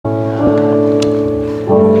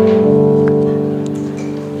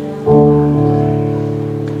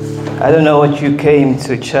I don't know what you came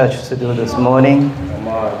to church to do this morning,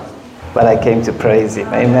 but I came to praise Him.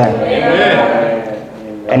 Amen.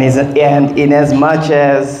 And in as much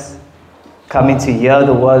as coming to hear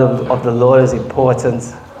the word of the Lord is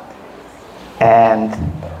important, and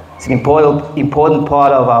it's an important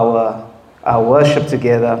part of our worship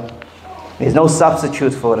together, there's no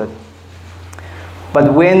substitute for it.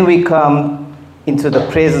 But when we come into the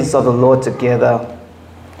presence of the Lord together,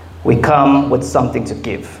 we come with something to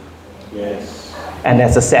give. Yes. And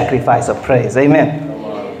that's a sacrifice of praise. Amen.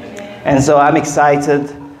 And so I'm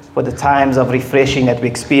excited for the times of refreshing that we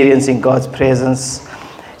experience in God's presence.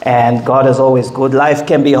 And God is always good. Life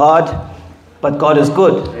can be hard, but God is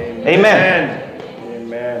good. Amen.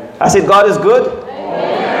 Amen. I said God is good.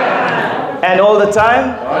 Amen. And all the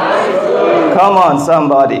time? God is good. Come on,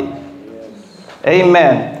 somebody. Yes.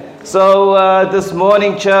 Amen. So this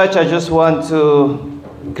morning, church, I just want to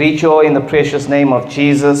greet you all in the precious name of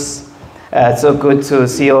Jesus. It's so good to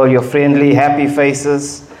see all your friendly, happy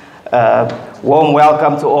faces. Warm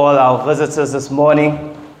welcome to all our visitors this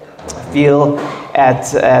morning. Feel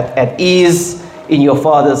at ease in your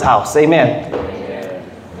Father's house. Amen.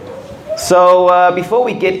 So before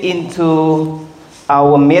we get into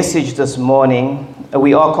our message this morning,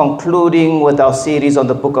 we are concluding with our series on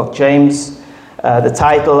the book of James. The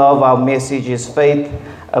title of our message is Faith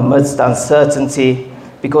Amidst Uncertainty,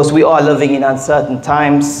 because we are living in uncertain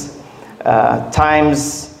times.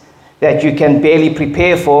 Times that you can barely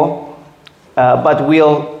prepare for, but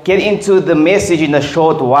we'll get into the message in a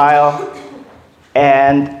short while,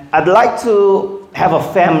 and I'd like to have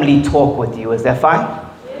a family talk with you. Is that fine?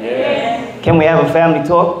 Yes. Can we have a family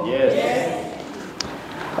talk? Yes.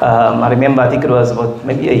 I remember, I think it was about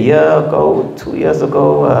maybe a year ago, 2 years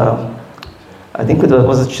ago, I think it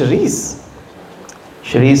was Cherise.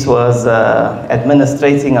 Cherise was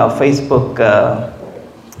administrating our Facebook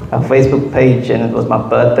page, and it was my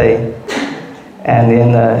birthday, and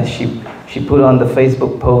then she put on the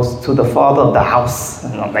Facebook post, "To the father of the house,"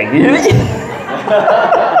 and I'm like,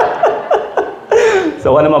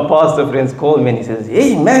 So one of my pastor friends called me and he says,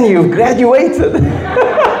 "Hey man, you've graduated."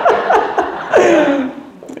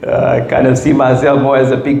 I kind of see myself more as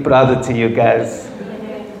a big brother to you guys.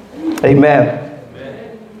 Amen.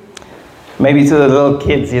 Maybe to the little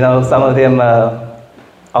kids, some of them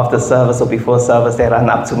after service or before service, they run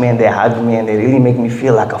up to me and they hug me and they really make me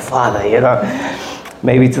feel like a father,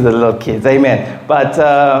 Maybe to the little kids, amen. But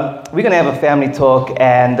we're going to have a family talk,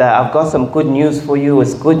 and I've got some good news for you.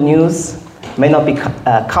 It's good news. It may not be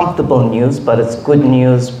comfortable news, but it's good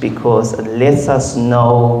news because it lets us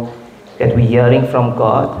know that we're hearing from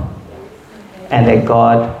God and that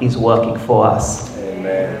God is working for us.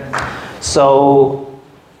 Amen. So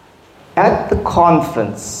at the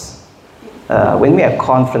conference, when we had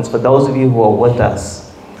conference, for those of you who are with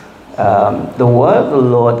us, the word of the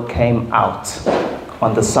Lord came out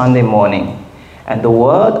on the Sunday morning. And the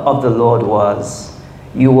word of the Lord was,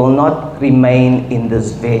 "You will not remain in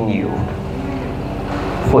this venue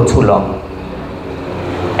for too long."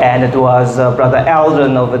 And it was Brother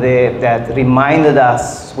Eldrin over there that reminded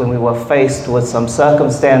us when we were faced with some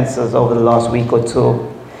circumstances over the last week or two,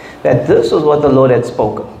 that this was what the Lord had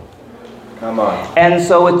spoken. Come on. And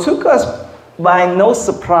so it took us by no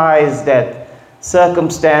surprise that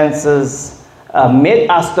circumstances met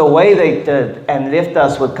us the way they did and left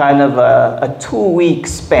us with kind of a 2-week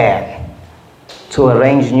span to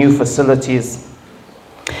arrange new facilities.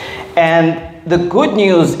 And the good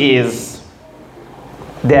news is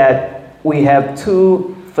that we have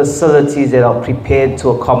 2 facilities that are prepared to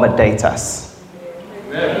accommodate us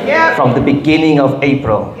from the beginning of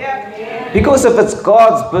April. Because if it's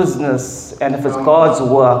God's business and if it's God's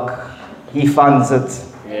work, He funds it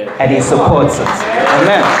and He supports it.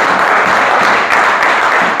 Amen.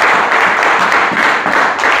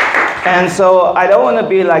 And so I don't want to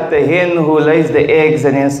be like the hen who lays the eggs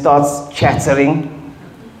and then starts chattering,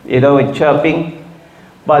 and chirping.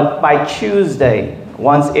 But by Tuesday,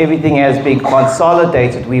 once everything has been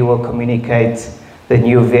consolidated, we will communicate the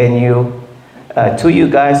new venue to you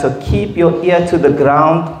guys. So keep your ear to the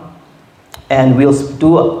ground, and we'll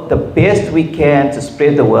do the best we can to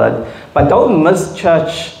spread the word. But don't miss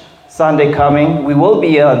church Sunday coming. We will be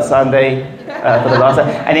here on Sunday for the last time,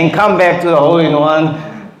 and then come back to the hole-in-one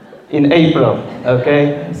in April.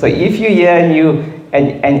 Okay? So if you're here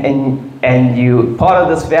and you part of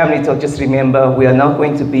this family talk, just remember we are not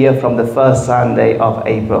going to be here from the first Sunday of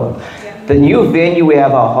April. The new venue we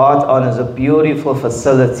have our heart on is a beautiful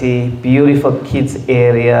facility, beautiful kids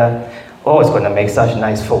area. Oh, it's going to make such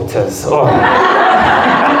nice photos. Oh.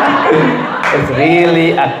 It's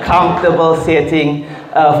really a comfortable setting.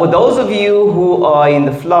 For those of you who are in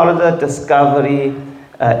the Florida Discovery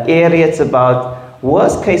area, it's about,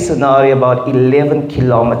 worst case scenario, about 11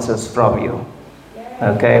 kilometers from you.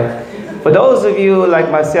 Okay? For those of you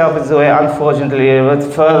like myself, it's unfortunately a bit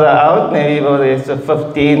further out, maybe about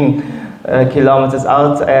 15 kilometers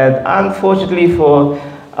out, and unfortunately for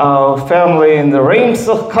our family in the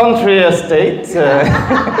Ramsar country estate,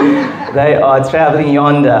 they are traveling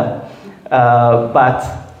yonder. But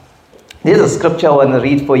there's a scripture I want to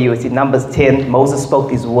read for you. It's in Numbers 10. Moses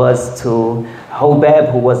spoke these words to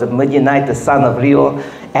Hobab, who was a Midianite, the son of Reuel,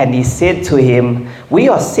 and he said to him, we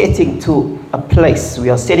are setting out to a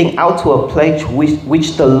place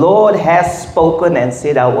which the Lord has spoken and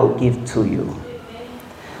said, I will give to you.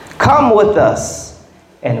 Come with us,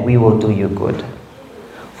 and we will do you good.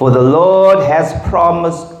 For the Lord has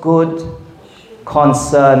promised good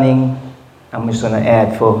concerning, I'm just going to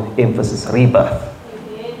add for emphasis, rebirth.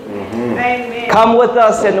 Amen. Come with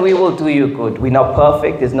us and we will do you good. We're not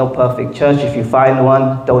perfect. There's no perfect church. If you find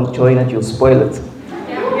one, don't join it. You'll spoil it.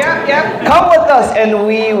 Come with us and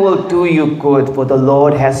we will do you good. For the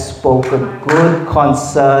Lord has spoken good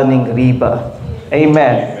concerning rebirth.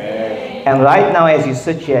 Amen. And right now as you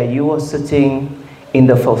sit here, you are sitting in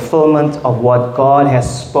the fulfillment of what God has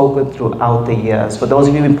spoken throughout the years. For those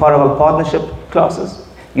of you who've been part of our partnership classes,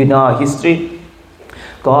 you know our history.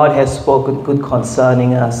 God has spoken good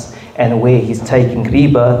concerning us and where He's taking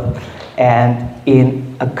rebirth. And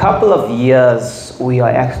in a couple of years, we are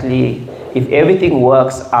actually, if everything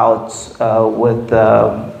works out with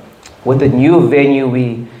the new venue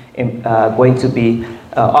we are going to be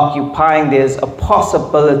occupying, there's a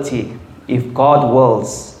possibility, if God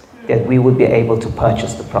wills, that we would be able to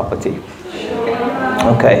purchase the property.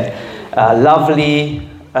 Okay. Lovely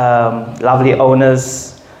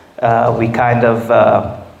owners. We kind of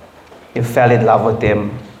fell in love with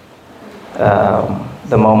them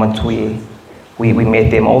the moment we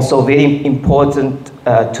met them. Also very important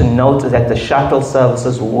to note that the shuttle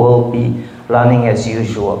services will be running as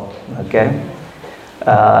usual, okay,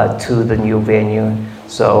 to the new venue.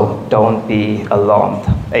 So don't be alarmed.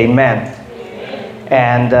 Amen.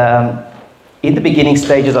 And in the beginning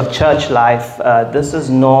stages of church life, this is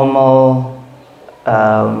normal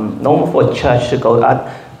for a church to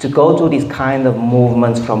go through these kind of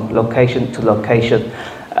movements from location to location.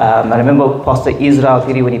 I remember Pastor Israel,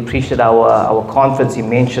 when he preached at our conference, he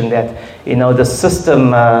mentioned that, the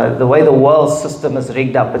system, the way the world system is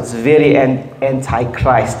rigged up, it's very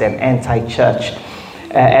anti-Christ and anti-church.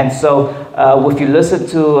 And so if you listen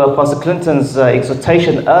to Pastor Clinton's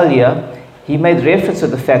exhortation earlier, he made reference to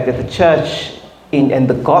the fact that the church and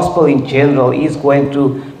the gospel in general is going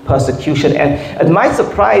through persecution. And it might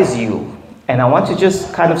surprise you, and I want to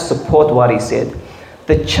just kind of support what he said.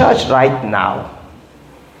 The church right now,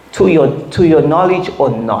 to your knowledge or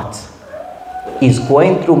not, is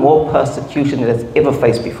going through more persecution than it's ever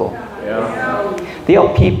faced before. Yeah. There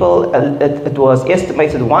are people, it was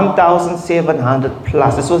estimated 1,700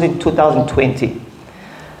 plus, this was in 2020,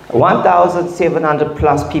 1,700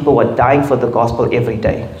 plus people were dying for the gospel every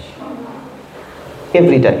day.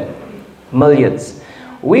 Every day. Millions.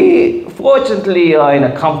 We fortunately are in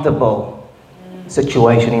a comfortable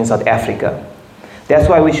situation in South Africa. That's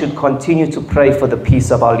why we should continue to pray for the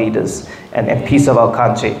peace of our leaders and peace of our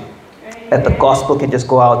country. That the gospel can just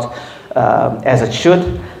go out as it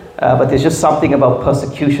should. But there's just something about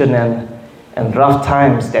persecution and rough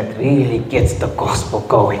times that really gets the gospel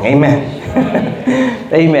going. Amen.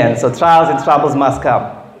 Amen. So trials and troubles must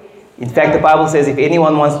come. In fact, the Bible says if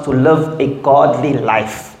anyone wants to live a godly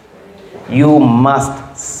life, you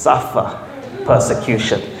must suffer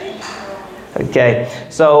persecution. Okay,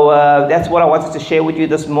 so that's what I wanted to share with you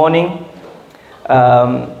this morning.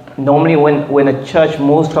 Normally when a church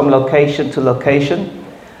moves from location to location,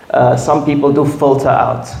 some people do filter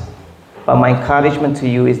out. But my encouragement to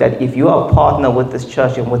you is that if you are a partner with this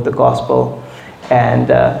church and with the gospel, and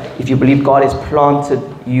if you believe God has planted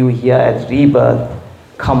you here at Rebirth,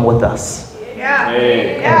 come with us. Yeah.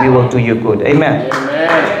 And we will do you good. Amen.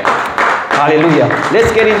 Amen. Hallelujah.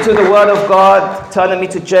 Let's get into the Word of God. Turn me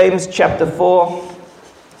to James chapter 4.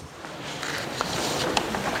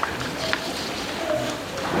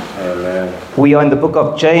 Amen. We are in the book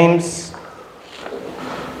of James,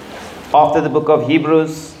 after the book of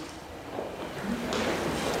Hebrews.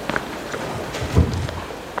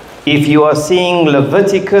 If you are seeing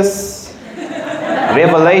Leviticus,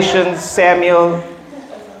 Revelation, Samuel,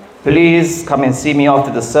 please come and see me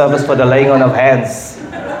after the service for the laying on of hands.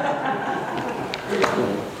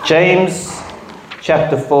 James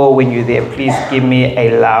chapter 4, when you're there, please give me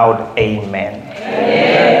a loud amen.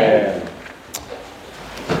 Amen.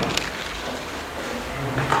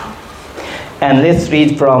 And let's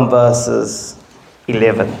read from verses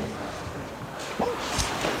 11.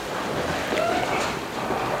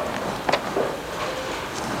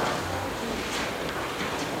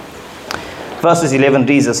 Verses 11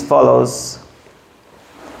 reads as follows.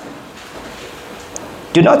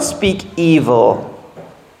 Do not speak evil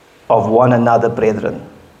of one another, brethren.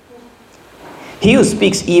 He who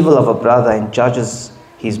speaks evil of a brother and judges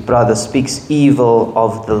his brother speaks evil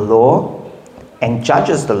of the law and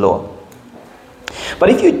judges the law. But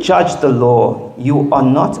if you judge the law, you are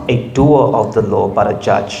not a doer of the law, but a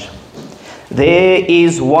judge. There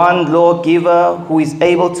is one lawgiver who is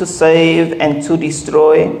able to save and to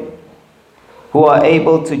destroy. Who are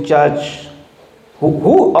able to judge?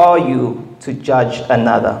 Who are you to judge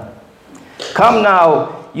another? Come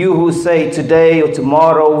now, you who say today or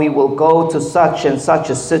tomorrow we will go to such and such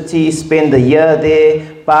a city, spend a year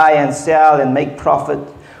there, buy and sell and make profit,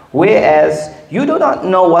 whereas you do not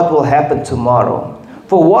know what will happen tomorrow.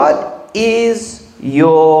 For what is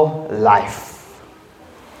your life?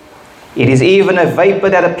 It is even a vapor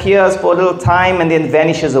that appears for a little time and then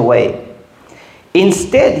vanishes away.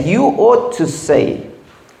 Instead, you ought to say,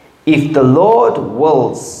 if the Lord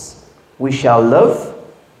wills, we shall live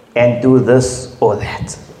and do this or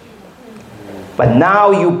that. But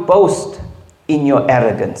now you boast in your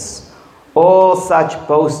arrogance. All such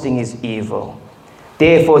boasting is evil.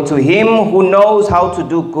 Therefore, to him who knows how to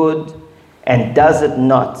do good and does it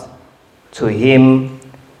not, to him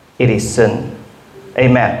it is sin.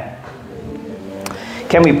 Amen.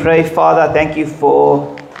 Can we pray? Father, thank you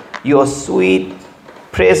for your sweet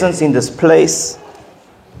presence in this place.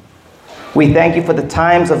 We thank you for the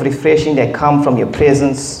times of refreshing that come from your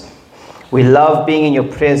presence. We love being in your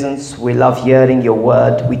presence. We love hearing your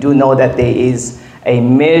word. We do know that there is a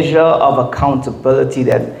measure of accountability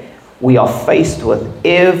that we are faced with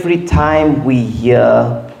every time we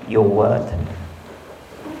hear your word.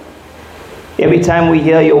 Every time we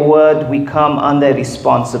hear your word, we come under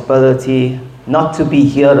responsibility not to be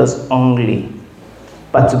hearers only,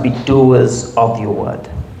 but to be doers of your word.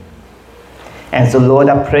 And so, Lord,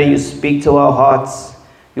 I pray you speak to our hearts.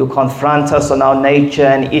 You confront us on our nature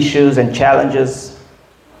and issues and challenges.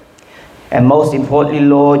 And most importantly,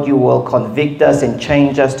 Lord, you will convict us and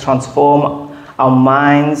change us, transform our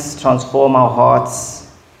minds, transform our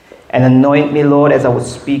hearts. And anoint me, Lord, as I would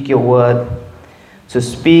speak your word, to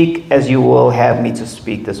speak as you will have me to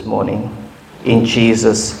speak this morning. In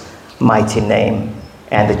Jesus' mighty name.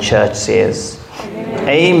 And the church says,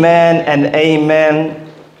 Amen and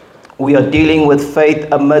amen. We are dealing with faith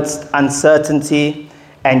amidst uncertainty.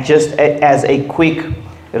 And just as a quick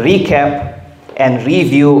recap and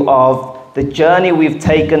review of the journey we've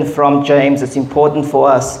taken from James, it's important for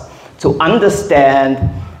us to understand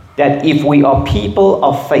that if we are people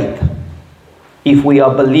of faith, if we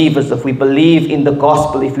are believers, if we believe in the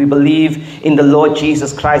gospel, if we believe in the Lord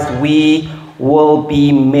Jesus Christ, we will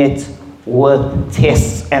be met with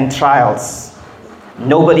tests and trials.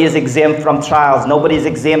 Nobody is exempt from trials. Nobody is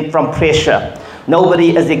exempt from pressure.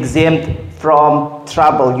 Nobody is exempt from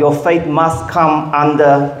trouble. Your faith must come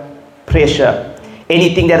under pressure.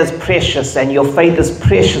 Anything that is precious, and your faith is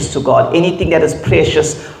precious to God, anything that is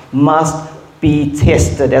precious must be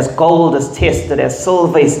tested. As gold is tested, as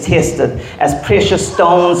silver is tested, as precious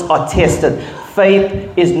stones are tested.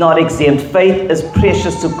 Faith is not exempt. Faith is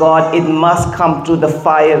precious to God. It must come through the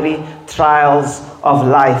fiery trials of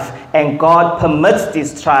life. And God permits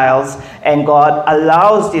these trials, and God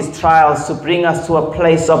allows these trials to bring us to a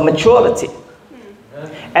place of maturity.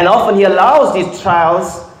 And often he allows these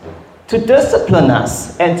trials to discipline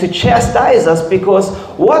us and to chastise us, because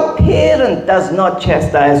what parent does not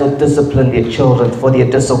chastise or discipline their children for their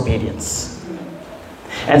disobedience?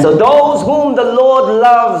 And so those whom the Lord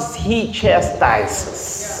loves, he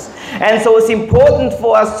chastises. And so it's important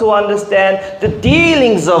for us to understand the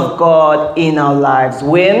dealings of God in our lives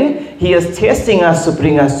when he is testing us to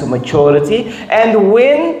bring us to maturity, and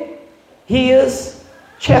when he is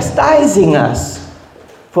chastising us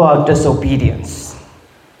for our disobedience.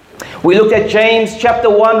 We looked at James chapter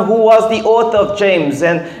 1, who was the author of James,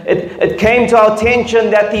 and it came to our attention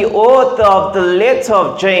that the author of the letter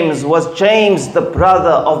of James was James, the brother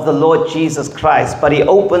of the Lord Jesus Christ. But he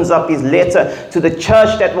opens up his letter to the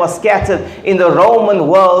church that was scattered in the Roman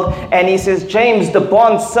world, and he says, James, the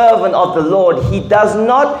bond servant of the Lord. He does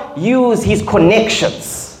not use his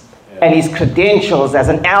connections and his credentials as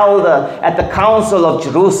an elder at the Council of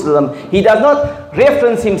Jerusalem. He does not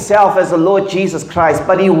reference himself as the Lord Jesus Christ,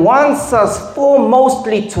 but he wants us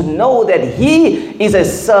foremostly to know that he is a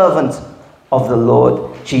servant of the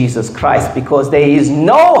Lord Jesus Christ, because there is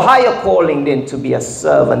no higher calling than to be a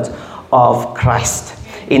servant of Christ.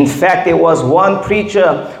 In fact, there was one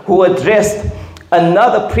preacher who addressed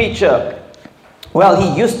another preacher. Well,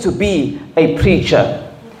 he used to be a preacher,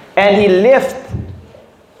 and he left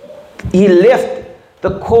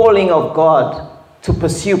the calling of God to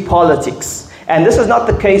pursue politics. And this is not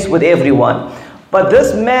the case with everyone. But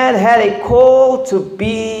this man had a call to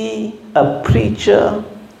be a preacher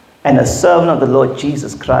and a servant of the Lord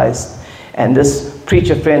Jesus Christ. And this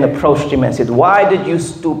preacher friend approached him and said, "Why did you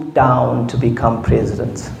stoop down to become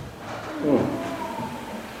president?"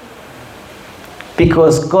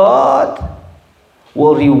 Because God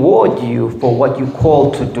will reward you for what you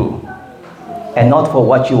called to do and not for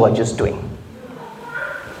what you are just doing.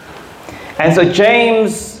 And so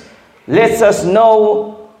James lets us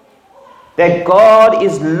know that God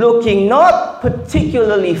is looking not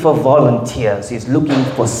particularly for volunteers, He's looking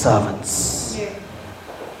for servants.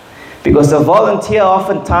 Because the volunteer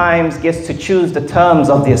oftentimes gets to choose the terms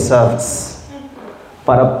of their service.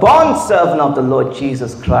 But a bond servant of the Lord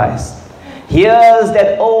Jesus Christ hears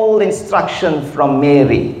that old instruction from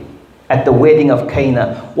Mary at the wedding of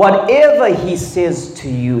Cana. Whatever He says to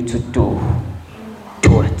you to do,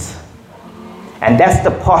 do it. And that's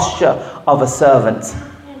the posture of a servant.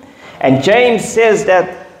 And James says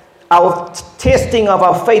that our testing of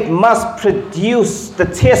our faith must produce, the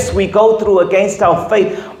tests we go through against our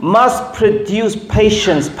faith must produce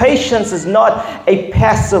patience. Patience is not a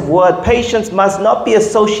passive word. Patience must not be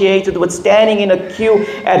associated with standing in a queue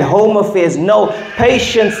at home affairs. No,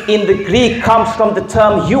 patience in the Greek comes from the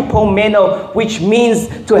term hypomeno, which means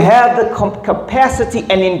to have the capacity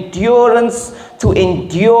and endurance to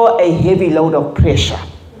endure a heavy load of pressure.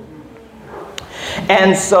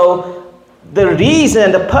 And so the reason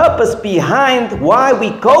and the purpose behind why we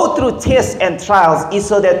go through tests and trials is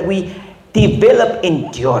so that we develop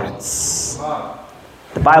endurance.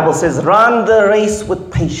 The Bible says, run the race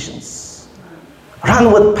with patience.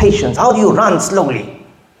 Run with patience. How do you run slowly?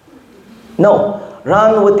 No,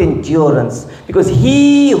 run with endurance. Because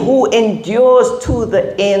he who endures to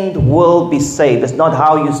the end will be saved. It's not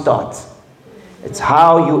how you start. It's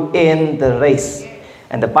how you end the race.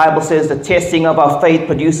 And the Bible says the testing of our faith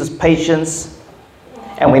produces patience.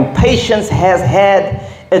 And when patience has had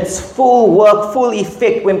its full work, full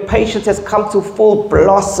effect, when patience has come to full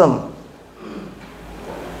blossom,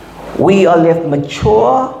 we are left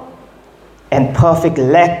mature and perfect,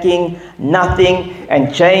 lacking nothing.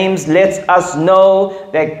 And James lets us know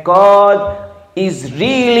that God is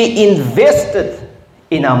really invested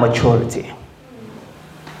in our maturity.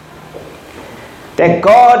 That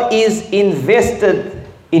God is invested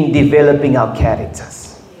in developing our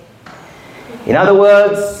characters. In other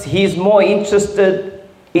words, He's more interested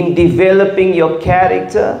in developing your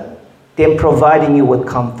character than providing you with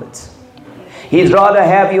comfort. He'd rather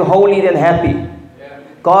have you holy than happy.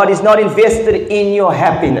 God is not invested in your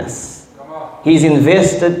happiness. He's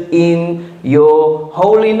invested in your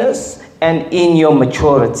holiness and in your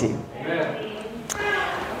maturity.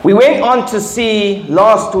 We went on to see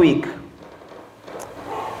last week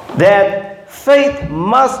that faith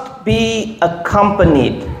must be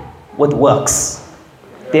accompanied with works.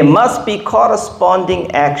 There must be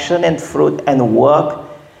corresponding action and fruit and work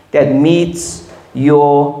that meets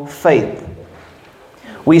your faith.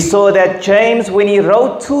 We saw that James, when he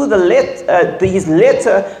wrote to his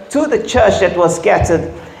letter to the church that was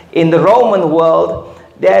scattered in the Roman world,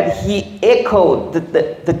 that he echoed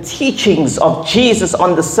the teachings of Jesus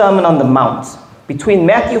on the Sermon on the Mount. Between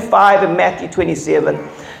Matthew 5 and Matthew 27,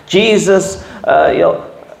 Jesus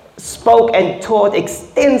spoke and taught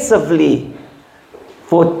extensively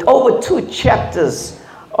for over 2 chapters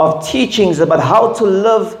of teachings about how to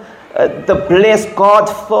live the blessed,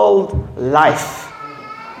 God-filled life.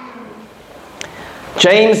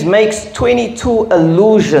 James makes 22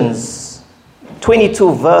 allusions,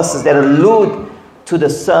 22 verses that allude to the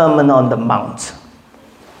Sermon on the Mount.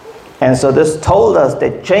 And so this told us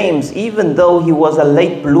that James, even though he was a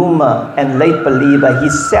late bloomer and late believer, he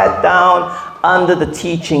sat down under the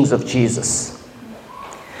teachings of Jesus.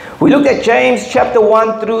 We looked at James chapter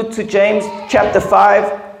 1 through to James chapter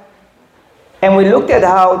 5, and we looked at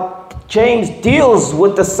how James deals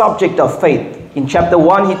with the subject of faith. In chapter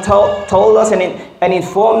 1, he told us and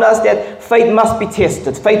informed us that faith must be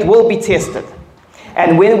tested. Faith will be tested.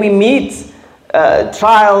 And when we meet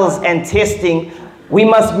trials and testing, we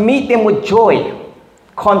must meet them with joy.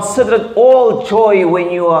 Consider it all joy when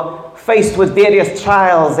you are faced with various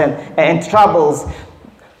trials and troubles.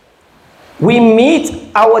 We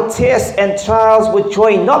meet our tests and trials with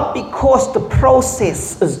joy, not because the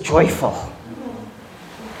process is joyful,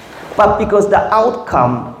 but because the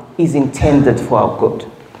outcome is intended for our good.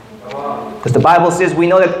 Because the Bible says we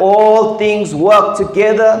know that all things work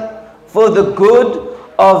together for the good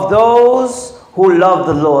of those who love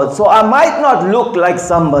the Lord. So I might not look like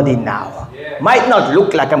somebody now. Might not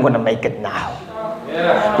look like I'm going to make it now.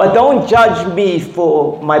 But don't judge me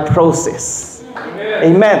for my process.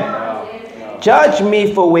 Amen. Judge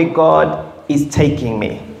me for where God is taking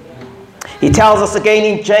me. He tells us again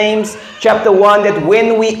in James chapter 1 that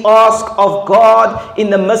when we ask of God in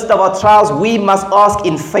the midst of our trials, we must ask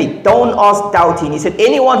in faith. Don't ask doubting. He said,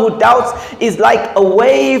 anyone who doubts is like a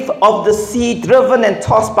wave of the sea driven and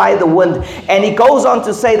tossed by the wind. And he goes on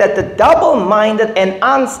to say that the double-minded and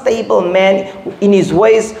unstable man in his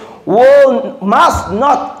ways must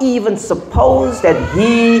not even suppose that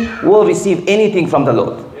he will receive anything from the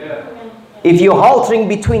Lord. If you're halting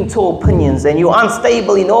between two opinions and you're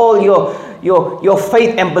unstable in all your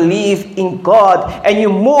faith and belief in God, and you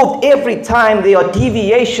move every time there are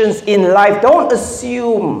deviations in life, don't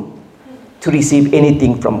assume to receive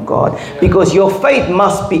anything from God, because your faith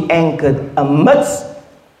must be anchored amidst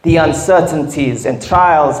the uncertainties and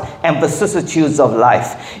trials and vicissitudes of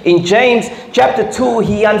life. In James chapter 2,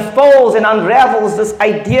 he unfolds and unravels this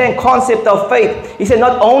idea and concept of faith. He said,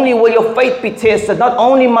 not only will your faith be tested, not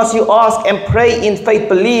only must you ask and pray in faith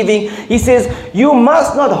believing, he says, you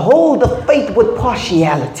must not hold the faith with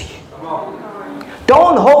partiality.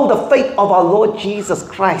 Don't hold the faith of our Lord Jesus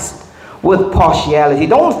Christ with partiality.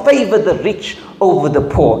 Don't favor the rich over the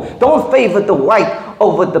poor. Don't favor the white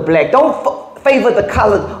over the black. Don't favor the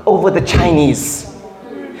colored over the Chinese.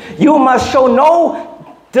 You must show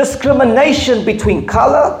no discrimination between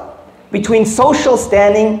color, between social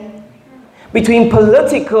standing, between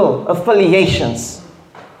political affiliations.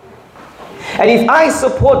 And if I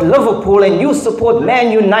support Liverpool and you support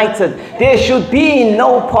Man United, there should be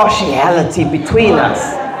no partiality between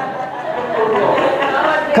us.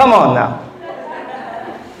 Come on now.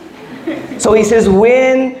 So he says,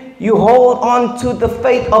 when you hold on to the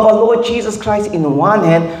faith of our Lord Jesus Christ in one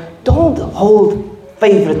hand, don't hold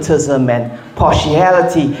favoritism and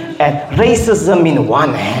partiality and racism in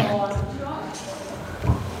one hand.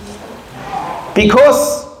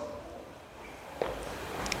 Because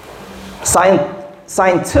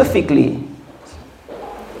scientifically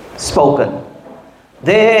spoken,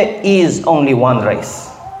 there is only one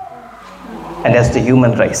race, and that's the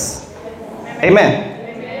human race. Amen.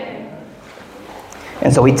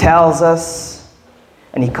 And so he tells us,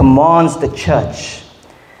 and he commands the church,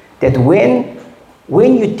 that when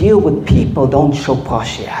you deal with people, don't show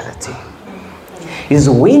partiality. Is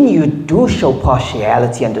when you do show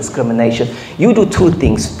partiality and discrimination, you do two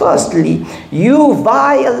things. Firstly, you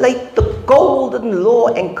violate the golden law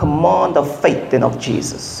and command of faith and of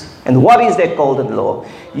Jesus. And what is that golden law?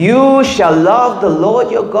 You shall love the Lord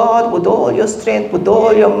your God with all your strength, with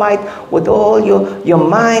all your might, with all your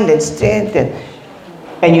mind and strength,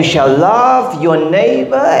 and you shall love your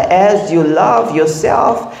neighbor as you love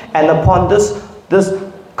yourself. And upon this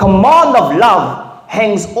command of love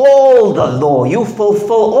hangs all the law. You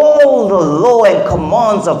fulfill all the law and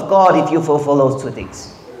commands of God if you fulfill those two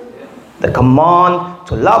things. The command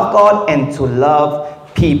to love God and to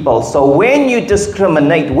love people. So when you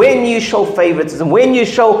discriminate, when you show favoritism, when you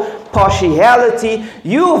show partiality,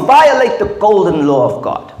 you violate the golden law of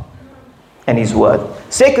God and his word.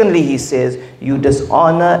 Secondly, he says, you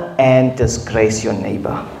dishonor and disgrace your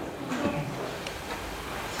neighbor.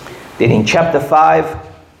 Then in chapter 5,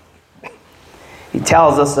 he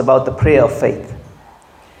tells us about the prayer of faith.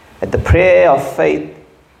 That the prayer of faith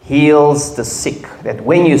heals the sick. That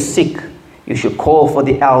when you're sick, you should call for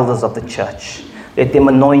the elders of the church. Let them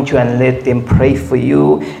anoint you and let them pray for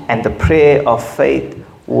you. And the prayer of faith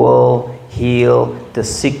will heal the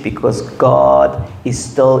sick, because God is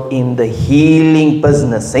still in the healing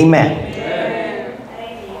business. Amen.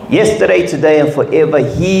 Yesterday, today, and forever,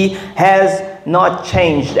 he has not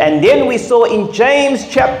changed. And then we saw in James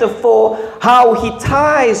chapter 4 how he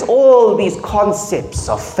ties all these concepts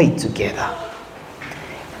of faith together.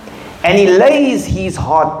 And he lays his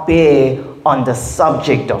heart bare on the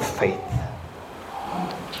subject of faith.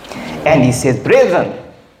 And he says, brethren,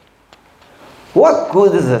 what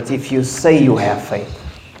good is it if you say you have faith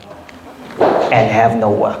and have no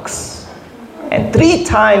works? And 3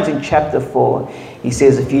 times in chapter 4, he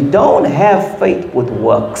says, if you don't have faith with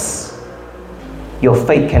works, your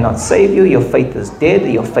faith cannot save you, your faith is dead,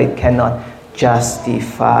 your faith cannot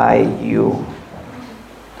justify you.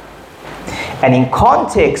 And in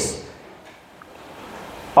context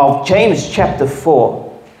of James chapter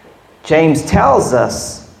 4, James tells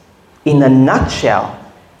us in a nutshell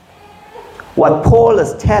what Paul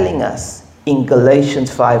is telling us in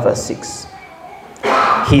Galatians 5 verse 6.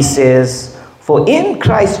 He says, For in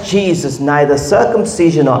Christ Jesus neither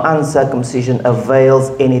circumcision or uncircumcision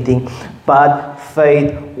avails anything, but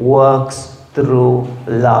faith works through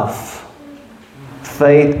love.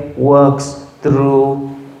 Faith works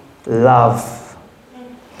through love.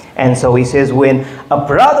 And so he says, when a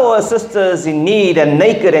brother or a sister is in need and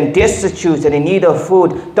naked and destitute and in need of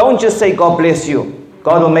food, don't just say, God bless you.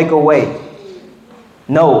 God will make a way.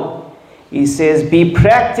 No. He says, be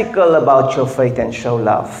practical about your faith and show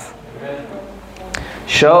love.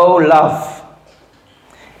 Show love.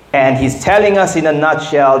 And he's telling us in a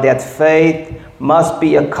nutshell that faith must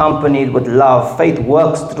be accompanied with love. Faith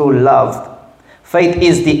works through love. Faith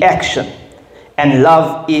is the action, and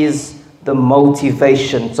love is the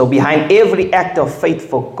motivation. So behind every act of faith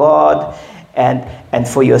for God and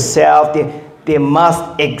for yourself, there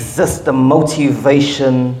must exist the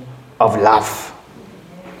motivation of love.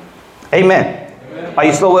 Amen. Amen. Are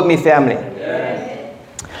you still with me, family? Yes.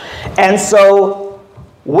 And so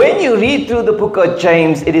when you read through the book of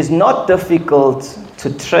James, it is not difficult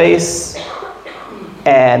to trace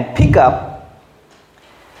and pick up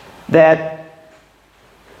that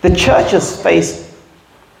the church is faced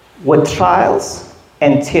with trials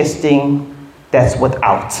and testing that's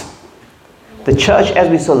without. The church, as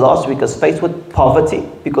we saw last week, is faced with poverty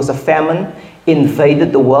because a famine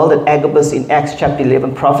invaded the world that Agabus in Acts chapter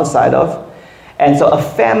 11 prophesied of. And so a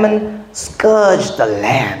famine scourged the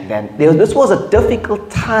land. And this was a difficult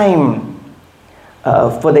time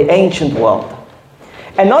for the ancient world.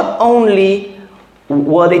 And not only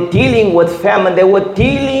were they dealing with famine, they were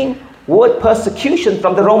dealing with persecution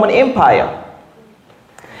from the Roman Empire.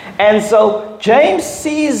 And so James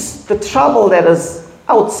sees the trouble that is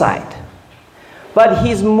outside, but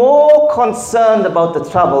he's more concerned about the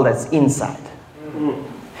trouble that's inside.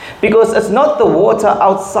 Because it's not the water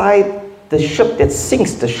outside the ship that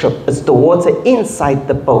sinks the ship, it's the water inside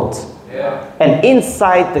the boat and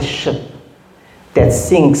inside the ship that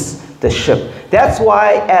sinks the ship. That's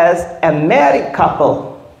why as a married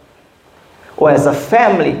couple or as a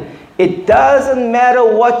family, it doesn't matter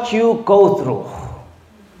what you go through.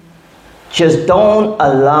 Just don't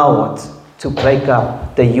allow it to break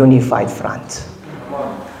up the unified front.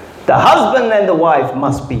 The husband and the wife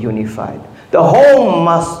must be unified. The home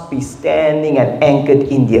must be standing and anchored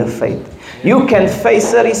in their faith. You can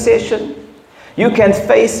face a recession. You can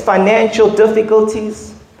face financial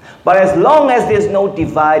difficulties. But as long as there's no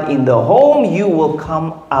divide in the home, you will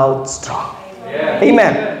come out strong. Yeah.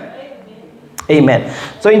 Amen. Amen.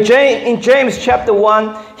 So in James chapter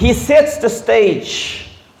 1, he sets the stage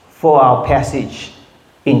for our passage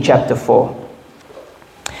in chapter 4.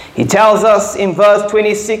 He tells us in verse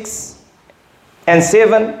 26 and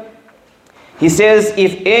 7, he says,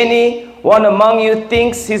 if anyone among you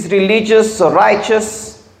thinks he's religious or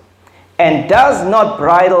righteous and does not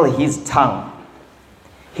bridle his tongue,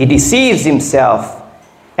 he deceives himself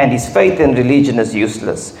and his faith in religion is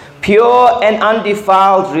useless. Pure and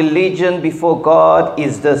undefiled religion before God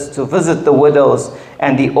is this, to visit the widows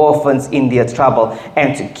and the orphans in their trouble,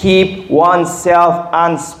 and to keep oneself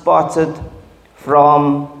unspotted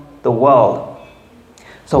from the world.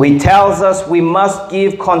 So he tells us we must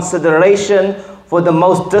give consideration for the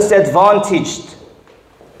most disadvantaged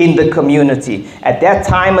in the community. At that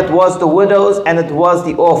time it was the widows and it was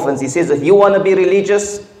the orphans. He says if you want to be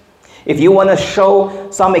religious, if you want to show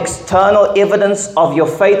some external evidence of your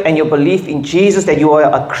faith and your belief in Jesus, that you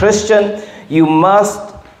are a Christian, you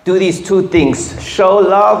must do these two things. Show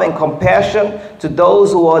love and compassion to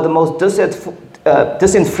those who are the most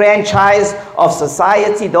disenfranchised of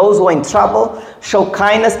society, those who are in trouble. Show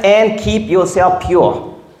kindness and keep yourself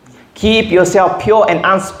pure. Keep yourself pure and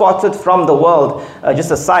unspotted from the world. Just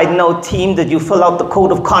a side note, team, did you fill out the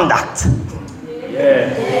code of conduct?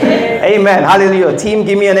 Yeah. Amen. Hallelujah. Team,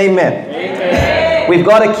 give me an amen. Amen. We've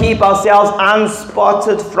got to keep ourselves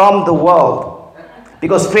unspotted from the world.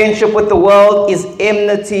 Because friendship with the world is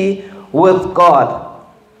enmity with God.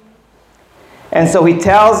 And so he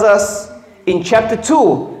tells us in chapter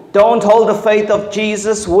 2, don't hold the faith of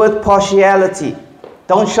Jesus with partiality.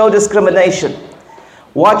 Don't show discrimination.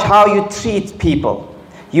 Watch how you treat people.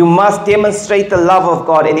 You must demonstrate the love of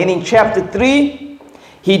God. And then in chapter 3,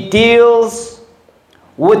 he deals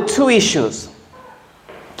with two issues.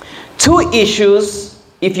 Two issues.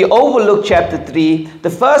 If you overlook chapter 3, the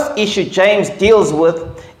first issue James deals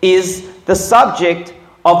with is the subject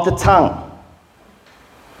of the tongue.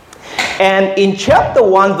 And in chapter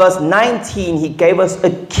 1, verse 19, he gave us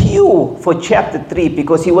a cue for chapter 3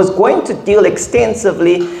 because he was going to deal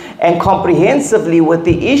extensively and comprehensively with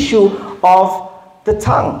the issue of the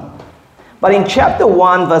tongue. But in chapter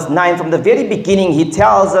 1, verse 9, from the very beginning, he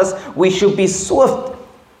tells us we should be swift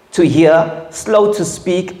to hear, slow to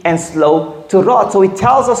speak, and slow to wrath. So he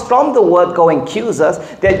tells us from the word go and cues us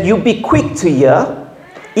that you be quick to hear,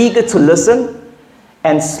 eager to listen,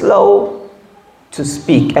 and slow to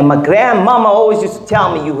speak. And my grandmama always used to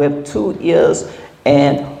tell me, you have 2 ears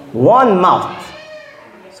and 1 mouth.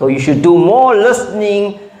 So you should do more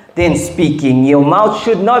listening than speaking. Your mouth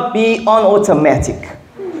should not be on automatic.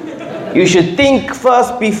 You should think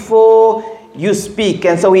first before you speak.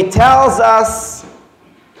 And so he tells us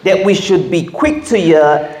that we should be quick to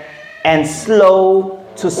hear and slow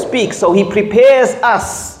to speak. So he prepares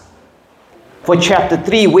us for chapter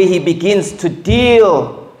 3, where he begins to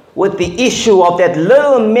deal with the issue of that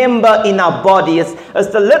little member in our body. It's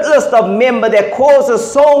the littlest of member that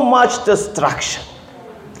causes so much destruction.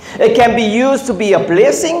 It can be used to be a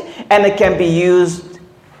blessing, and it can be used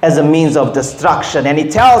as a means of destruction. And he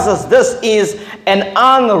tells us this is an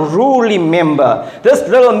unruly member. This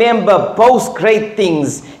little member boasts great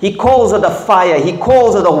things. He calls it a fire. He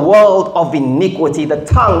calls it a world of iniquity. The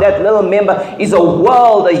tongue, that little member, is a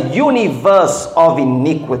world, a universe of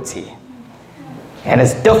iniquity. And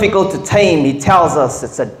it's difficult to tame. He tells us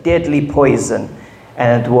it's a deadly poison.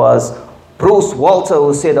 And it was Bruce Walter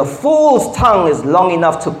who said, a fool's tongue is long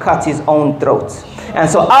enough to cut his own throat. And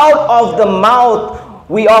so out of the mouth,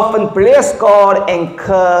 we often bless God and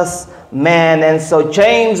curse man. And so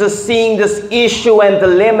James is seeing this issue and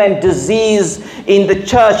dilemma and disease in the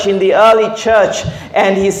church, in the early church.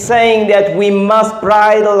 And he's saying that we must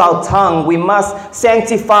bridle our tongue. We must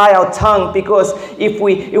sanctify our tongue, because if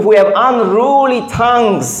we have unruly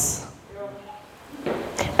tongues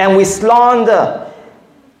and we slander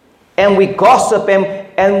and we gossip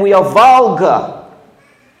and we are vulgar,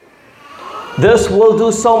 this will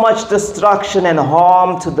do so much destruction and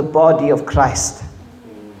harm to the body of Christ.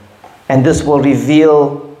 And this will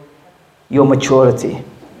reveal your maturity.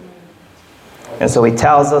 And so he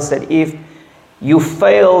tells us that if you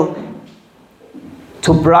fail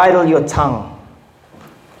to bridle your tongue,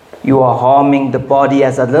 you are harming the body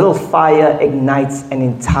as a little fire ignites an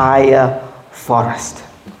entire forest.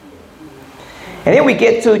 And then we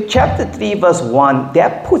get to chapter 3, verse 1.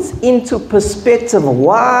 That puts into perspective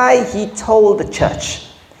why he told the church.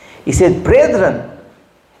 He said, brethren,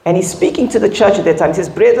 and he's speaking to the church at that time. He says,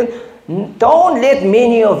 brethren, don't let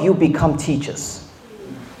many of you become teachers.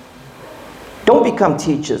 Don't become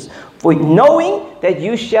teachers, for knowing that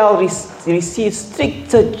you shall receive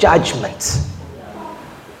stricter judgment.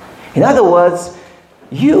 In other words,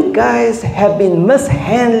 you guys have been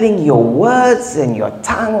mishandling your words, and your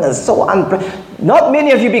tongue is so Not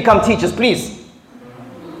many of you become teachers, please.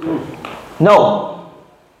 No.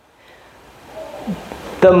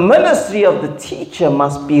 The ministry of the teacher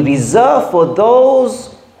must be reserved for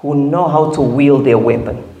those who know how to wield their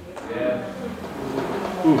weapon.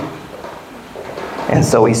 And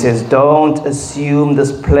so he says, don't assume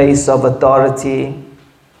this place of authority,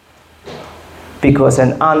 because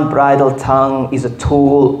an unbridled tongue is a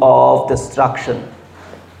tool of destruction.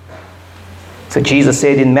 So Jesus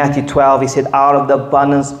said in Matthew 12, he said, out of the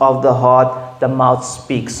abundance of the heart, the mouth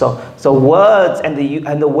speaks. So words and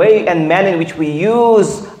the way and manner in which we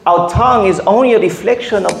use our tongue is only a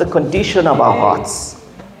reflection of the condition of our hearts.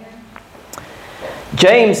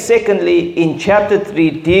 James, secondly, in chapter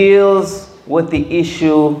 3, deals with the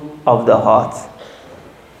issue of the heart.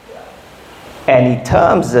 And he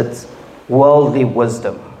terms it worldly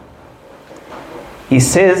wisdom. He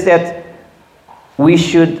says that we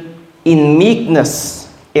should in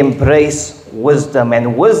meekness embrace wisdom,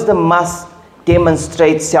 and wisdom must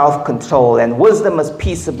demonstrate self-control, and wisdom is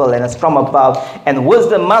peaceable and is from above, and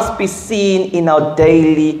wisdom must be seen in our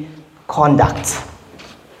daily conduct.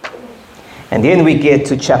 And then we get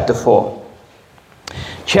to chapter 4.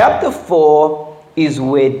 Chapter 4 is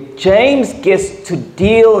where James gets to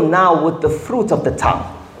deal now with the fruit of the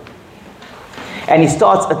tongue. And he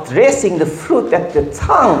starts addressing the fruit that the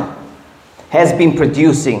tongue has been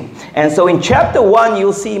producing. And so in chapter 1,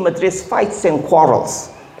 you'll see him address fights and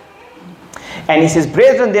quarrels. And he says,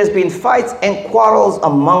 brethren, there's been fights and quarrels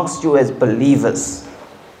amongst you as believers.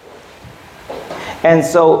 And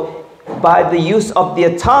so by the use of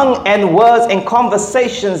their tongue and words and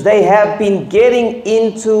conversations, they have been getting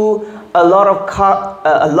into a lot of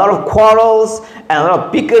quarrels and a lot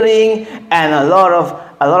of bickering and a lot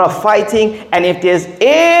of fighting. And if there's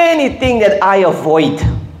anything that I avoid,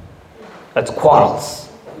 it's quarrels.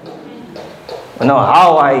 You know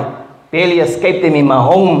how I barely escaped them in my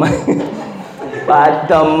home. But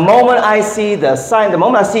the moment I see the sign, the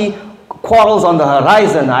moment I see quarrels on the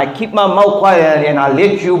horizon, I keep my mouth quiet and I'll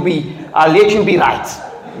let you be right.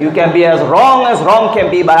 You can be as wrong can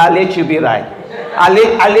be, but I'll let you be right. I'll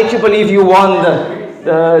let you believe you won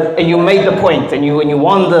and you made the point, and you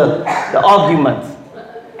won the argument.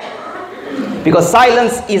 Because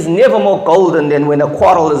silence is never more golden than when a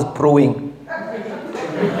quarrel is brewing.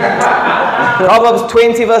 Proverbs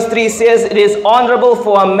 20 verse 3 says, it is honorable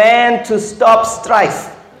for a man to stop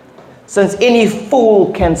strife, since any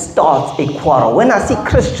fool can start a quarrel. When I see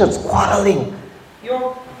Christians quarreling,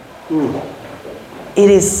 it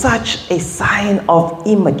is such a sign of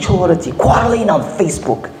immaturity. Quarreling on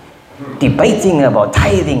Facebook, debating about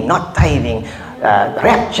tithing, not tithing,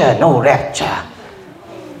 rapture, no rapture.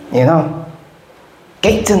 You know,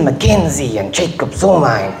 Gayton McKenzie and Jacob Zuma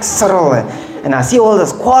and Cyril, and I see all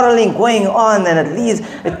this quarreling going on, and at least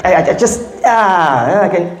I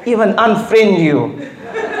can even unfriend you.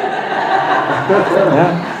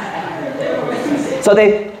 Yeah.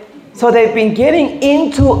 So they've been getting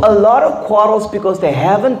into a lot of quarrels because they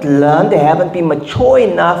haven't learned, they haven't been mature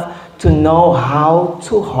enough to know how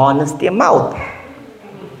to harness their mouth.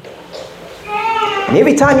 And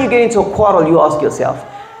every time you get into a quarrel, you ask yourself,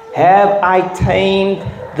 have I tamed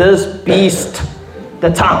this beast, the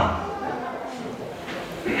tongue?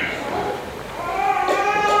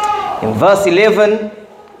 In verse 11,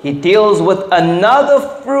 he deals with another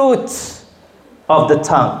fruit of the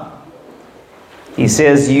tongue. He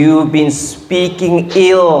says, you've been speaking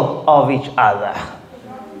ill of each other.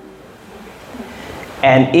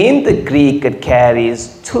 And in the Greek, it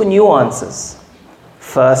carries two nuances.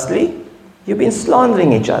 Firstly, you've been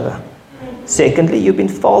slandering each other. Secondly, you've been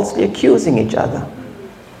falsely accusing each other.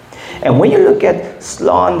 And when you look at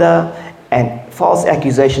slander and false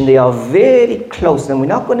accusation, they are very close, and we're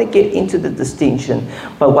not going to get into the distinction.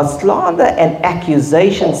 But what slander and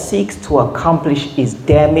accusation seeks to accomplish is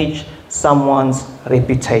damage someone's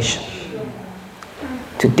reputation,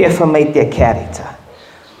 to defamate their character,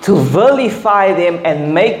 to vilify them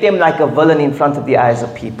and make them like a villain in front of the eyes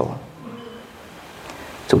of people,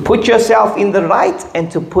 to put yourself in the right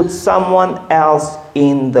and to put someone else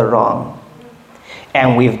in the wrong.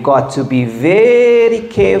 And we've got to be very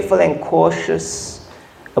careful and cautious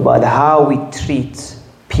about how we treat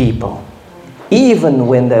people, even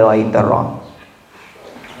when they are in the wrong.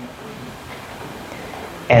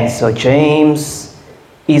 And so James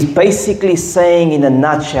is basically saying in a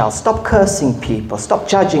nutshell, stop cursing people, stop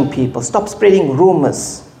judging people, stop spreading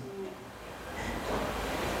rumors.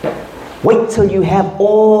 Wait till you have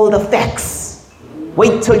all the facts.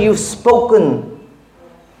 Wait till you've spoken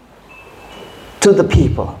to the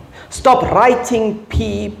people. Stop writing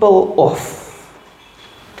people off.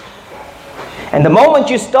 And the moment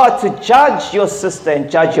you start to judge your sister and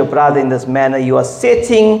judge your brother in this manner, you are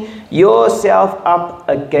setting yourself up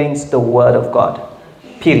against the word of God.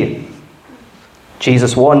 Period.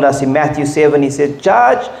 Jesus warned us in Matthew 7, he said,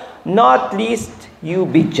 judge not lest you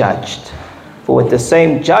be judged. For with the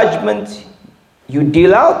same judgment you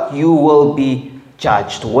deal out, you will be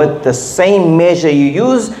judged. With the same measure you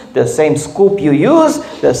use, the same scoop you use,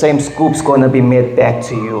 the same scoop's going to be made back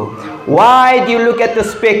to you. Why do you look at the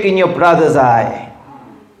speck in your brother's eye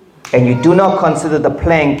and you do not consider the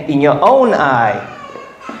plank in your own eye?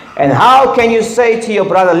 And how can you say to your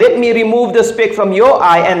brother, let me remove the speck from your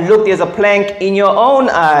eye, and look, there's a plank in your own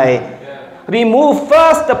eye? Yeah. Remove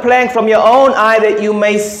first the plank from your own eye that you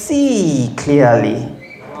may see clearly,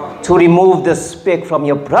 to remove the speck from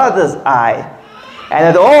your brother's eye. And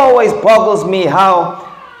it always boggles me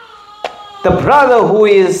how the brother who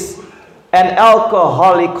is an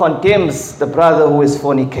alcoholic condemns the brother who is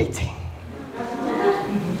fornicating.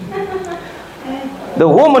 The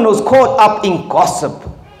woman who's caught up in gossip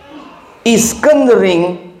is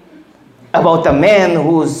skundering about the man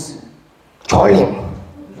who's trolling.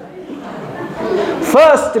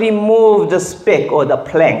 First remove the speck or the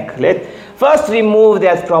plank. First remove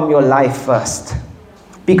that from your life first.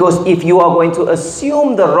 Because if you are going to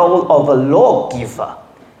assume the role of a lawgiver,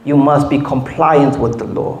 you must be compliant with the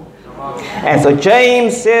law. And so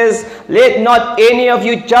James says, let not any of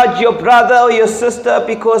you judge your brother or your sister,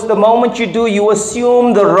 because the moment you do, you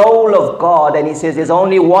assume the role of God. And he says there's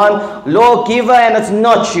only one lawgiver, and it's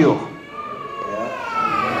not you.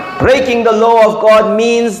 Yeah. Breaking the law of God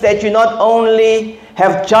means that you not only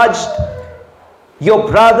have judged your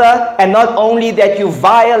brother, and not only that you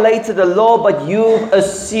violated the law, but you've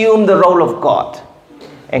assumed the role of God.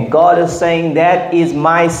 And God is saying, that is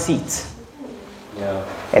my seat. Yeah.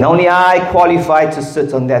 And only I qualify to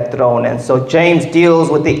sit on that throne. And so James deals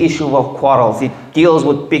with the issue of quarrels. He deals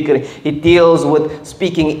with bickering. He deals with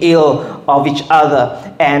speaking ill of each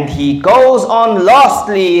other. And he goes on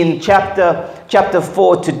lastly in chapter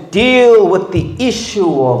 4 to deal with the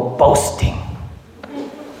issue of boasting.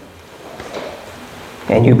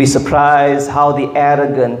 And you'll be surprised how the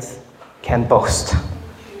arrogant can boast.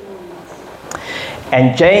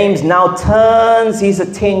 And James now turns his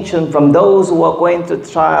attention from those who are going through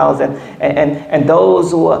trials and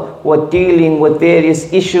those who are dealing with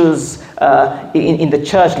various issues in the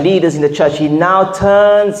church, leaders in the church. He now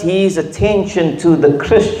turns his attention to the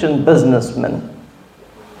Christian businessmen,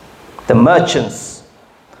 the merchants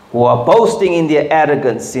who are boasting in their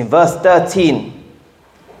arrogance. In verse 13,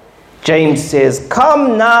 James says,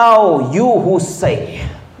 "Come now, you who say."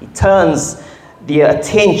 He turns their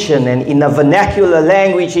attention, and in a vernacular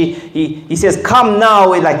language, he says, "Come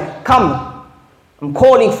now." It's like, "Come, I'm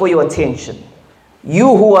calling for your attention.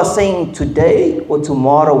 You who are saying today or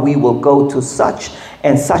tomorrow we will go to such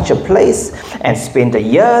and such a place and spend a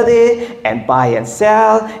year there and buy and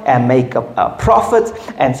sell and make a profit."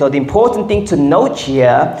 And so the important thing to note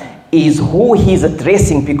here is who he's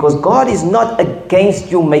addressing, because God is not against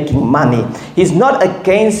you making money. He's not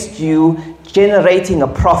against you generating a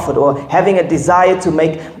profit or having a desire to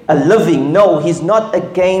make a living. No, he's not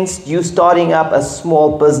against you starting up a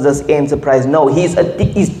small business enterprise. No, he's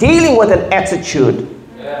dealing with an attitude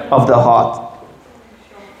of the heart.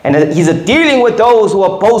 And he's dealing with those who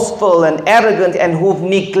are boastful and arrogant and who've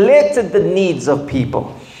neglected the needs of people.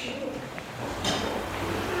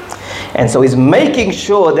 And so he's making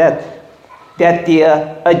sure that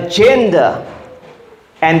their agenda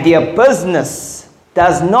and their business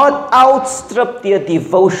does not outstrip their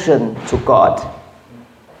devotion to God.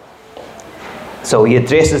 So he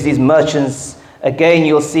addresses these merchants. Again,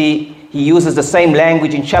 you'll see he uses the same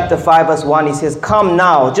language in chapter 5 verse 1. He says, "Come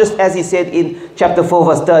now," just as he said in chapter 4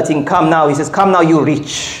 verse 13, "Come now." He says, "Come now, you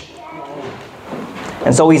rich."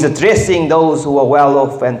 And so he's addressing those who are well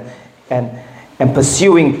off and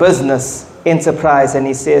pursuing business enterprise. And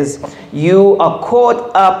he says, "You are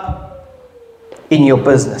caught up in your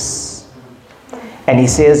business." And he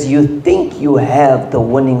says, "You think you have the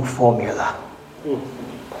winning formula.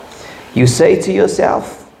 You say to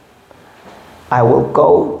yourself, I will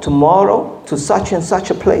go tomorrow to such and such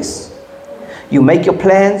a place." You make your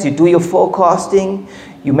plans, you do your forecasting,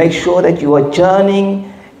 you make sure that you are journeying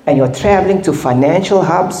and you're traveling to financial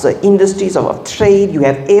hubs, industries of trade. You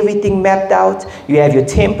have everything mapped out. You have your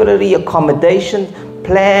temporary accommodation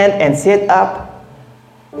planned and set up.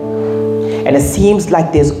 And it seems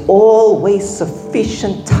like there's always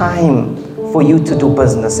sufficient time for you to do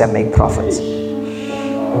business and make profits.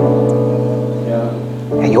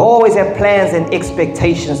 And you always have plans and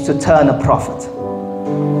expectations to turn a profit.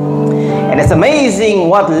 And it's amazing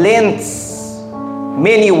what lengths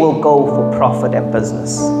many will go for profit and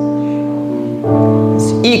business.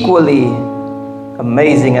 It's equally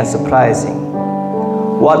amazing and surprising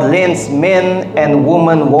what lengths men and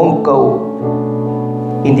women won't go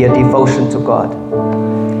in their devotion to God.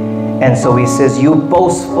 And so he says, "You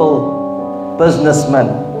boastful businessman,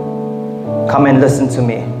 come and listen to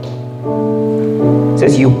me." He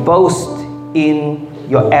says, "You boast in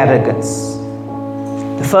your arrogance."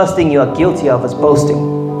 The first thing you are guilty of is boasting.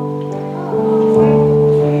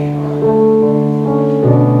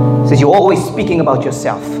 He says, "You're always speaking about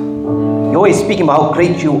yourself. You're always speaking about how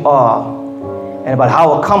great you are and about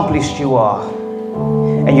how accomplished you are.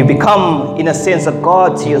 And you become, in a sense, a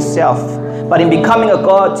god to yourself. But in becoming a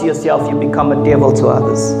god to yourself, you become a devil to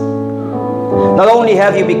others. Not only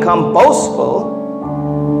have you become boastful,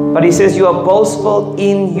 but he says you are boastful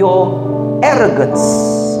in your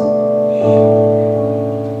arrogance.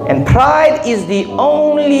 And pride is the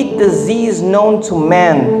only disease known to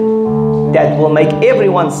man that will make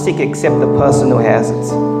everyone sick except the person who has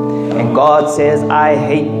it. And God says, "I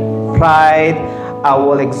hate pride. I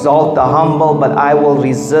will exalt the humble, but I will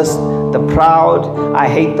resist the proud." I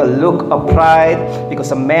hate the look of pride,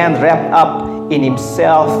 because a man wrapped up in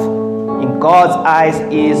himself, in God's eyes,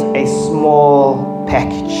 is a small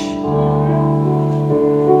package.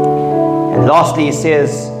 And lastly, he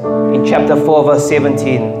says in chapter 4 verse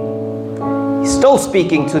 17, he's still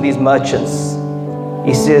speaking to these merchants.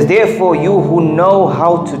 He says, "Therefore you who know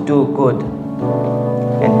how to do good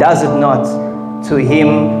and does it not, to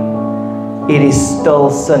him it is still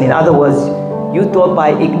sin." In other words, you thought by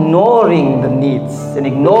ignoring the needs and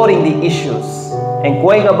ignoring the issues and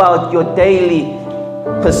going about your daily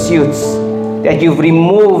pursuits that you've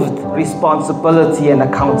removed responsibility and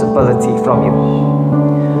accountability from you.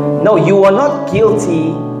 No, you are not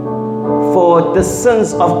guilty for the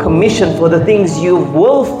sins of commission, for the things you've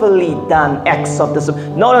willfully done, acts of the sin.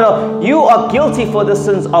 No. You are guilty for the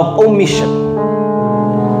sins of omission.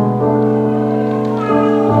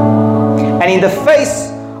 And in the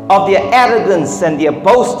face of their arrogance and their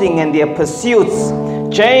boasting and their pursuits,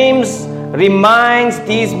 James reminds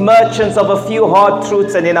these merchants of a few hard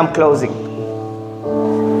truths, and then I'm closing.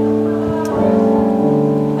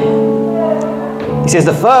 He says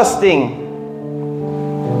the first thing,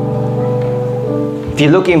 if you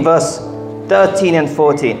look in verse 13 and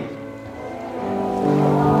 14,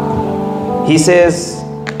 he says,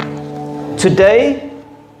 today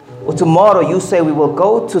or tomorrow you say we will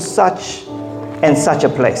go to such and such a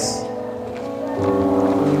place,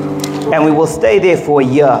 and we will stay there for a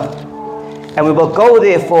year, and we will go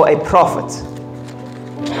there for a prophet.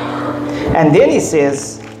 And then he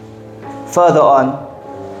says, further on,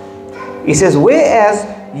 he says, whereas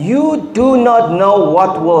you do not know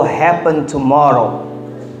what will happen tomorrow.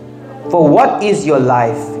 For what is your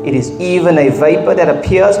life? It is even a vapor that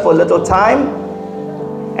appears for a little time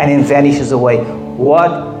and then vanishes away.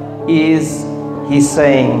 What is he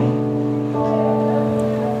saying?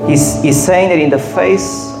 He's saying that in the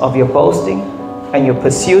face of your boasting and your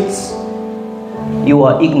pursuits, you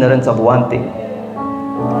are ignorant of one thing.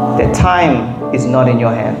 That time is not in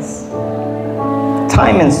your hands.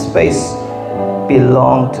 Time and space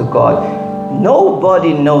belong to God.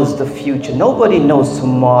 Nobody knows the future. Nobody knows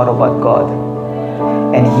tomorrow but God.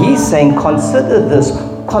 And he's saying, consider this.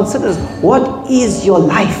 Consider this. What is your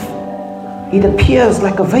life? It appears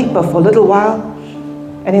like a vapor for a little while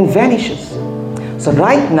and then vanishes. So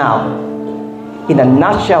right now, in a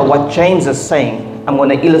nutshell, what James is saying, I'm going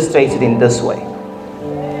to illustrate it in this way.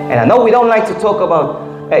 And I know we don't like to talk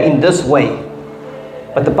about in this way,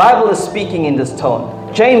 but the Bible is speaking in this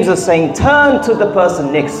tone. James is saying, turn to the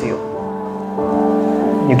person next to you.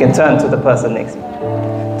 You can turn to the person next to you.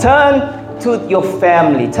 Turn to your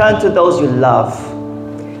family. Turn to those you love.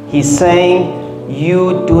 He's saying,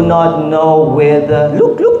 you do not know whether...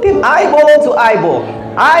 Look them eyeball to eyeball.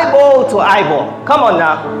 Eyeball to eyeball. Come on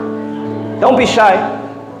now. Don't be shy.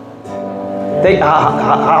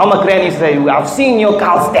 How my granny say, I've seen your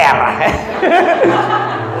cow stare.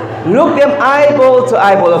 Look them eyeball to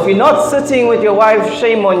eyeball. If you're not sitting with your wife,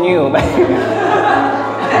 shame on you.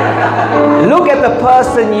 Look at the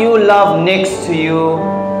person you love next to you.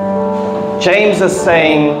 James is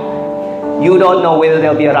saying, you don't know whether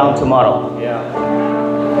they'll be around tomorrow. Yeah.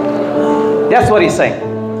 That's what he's saying.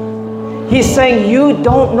 He's saying you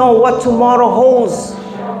don't know what tomorrow holds.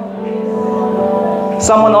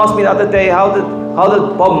 Someone asked me the other day, how did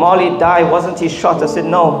Bob Marley die? Wasn't he shot? I said,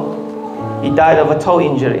 no. He died of a toe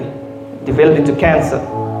injury. Developed into cancer.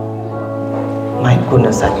 My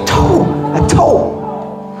goodness, a toe.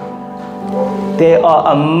 There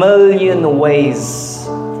are a million ways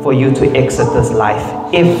for you to exit this life.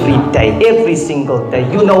 Every day, every single day.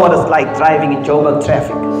 You know what it's like driving in Joburg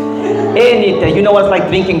traffic. Any day. You know what it's like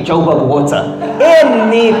drinking Joburg water.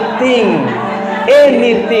 Anything.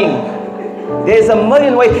 There's a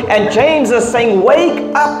million ways. And James is saying,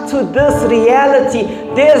 wake up to this reality.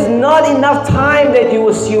 There's not enough time that you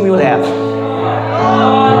assume you'll have.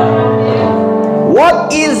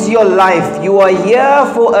 What is your life? You are here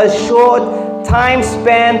for a short time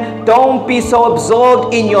span. Don't be so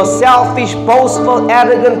absorbed in your selfish, boastful,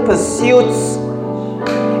 arrogant pursuits.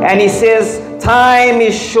 And he says, time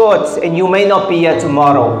is short and you may not be here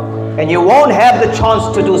tomorrow. And you won't have the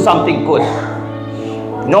chance to do something good.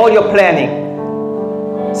 Nor you're planning.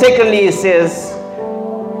 Secondly, he says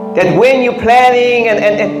that when you're planning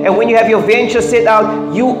and when you have your venture set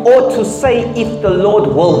out, you ought to say, if the Lord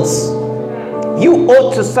wills. You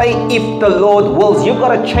ought to say, if the Lord wills. You've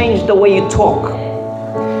got to change the way you talk.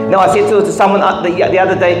 Now, I said to someone the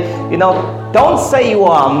other day, don't say you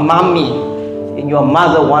are a mummy and your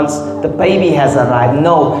mother once the baby has arrived.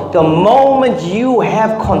 No, the moment you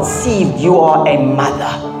have conceived, you are a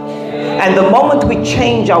mother. And the moment we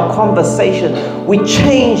change our conversation, we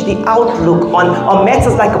change the outlook on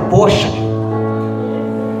matters like abortion.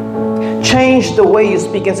 Change the way you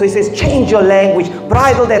speak. And so he says, change your language,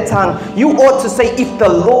 bridle that tongue. You ought to say, if the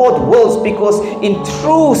Lord wills, because in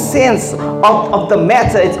true sense of the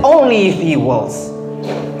matter, it's only if he wills.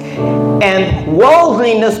 And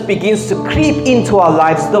worldliness begins to creep into our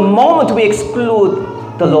lives the moment we exclude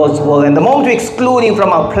the Lord's will, and the moment we exclude him from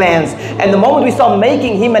our plans, and the moment we start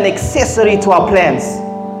making him an accessory to our plans.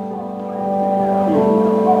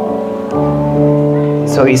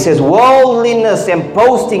 So he says worldliness and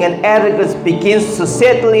boasting and arrogance begins to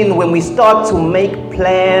settle in when we start to make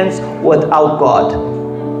plans without God.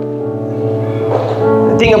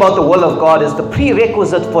 The thing about the will of God is the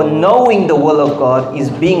prerequisite for knowing the will of God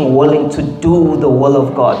is being willing to do the will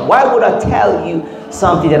of God. Why would I tell you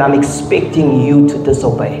something that I'm expecting you to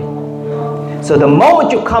disobey? So the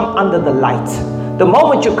moment you come under the light, the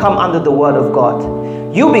moment you come under the word of God,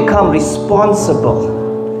 you become responsible,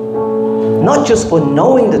 not just for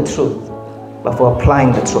knowing the truth, but for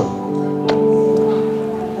applying the truth.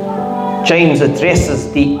 James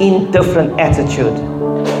addresses the indifferent attitude.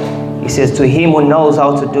 He says, to him who knows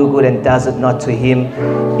how to do good and does it not, to him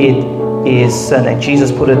it is sin. And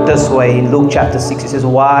Jesus put it this way in Luke chapter 6. He says,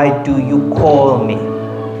 why do you call me?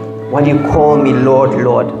 Why do you call me Lord,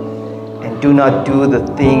 Lord, and do not do the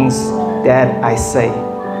things that I say?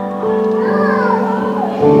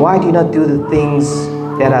 Why do you not do the things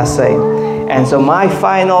that I say? And so my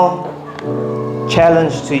final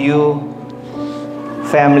challenge to you,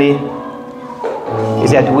 family,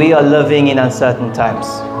 is that we are living in uncertain times.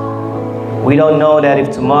 We don't know that if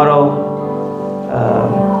tomorrow,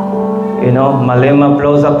 Malema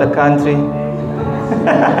blows up the country.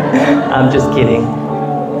 I'm just kidding.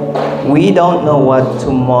 We don't know what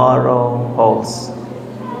tomorrow holds.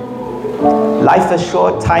 Life is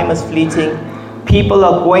short, time is fleeting. People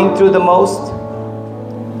are going through the most,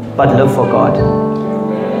 but live for God.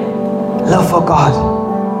 Live for God.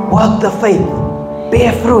 Work the faith.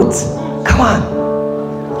 Bear fruit. Come on.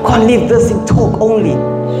 Can't leave this in talk only.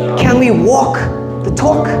 Can we walk the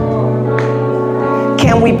talk?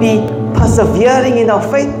 Can we be persevering in our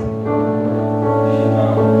faith?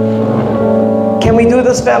 Can we do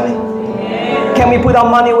this, family? Can we put our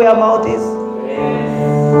money where our mouth is?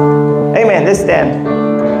 Amen. Let's stand.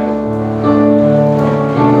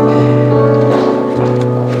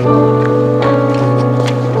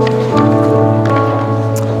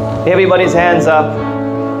 Everybody's hands up.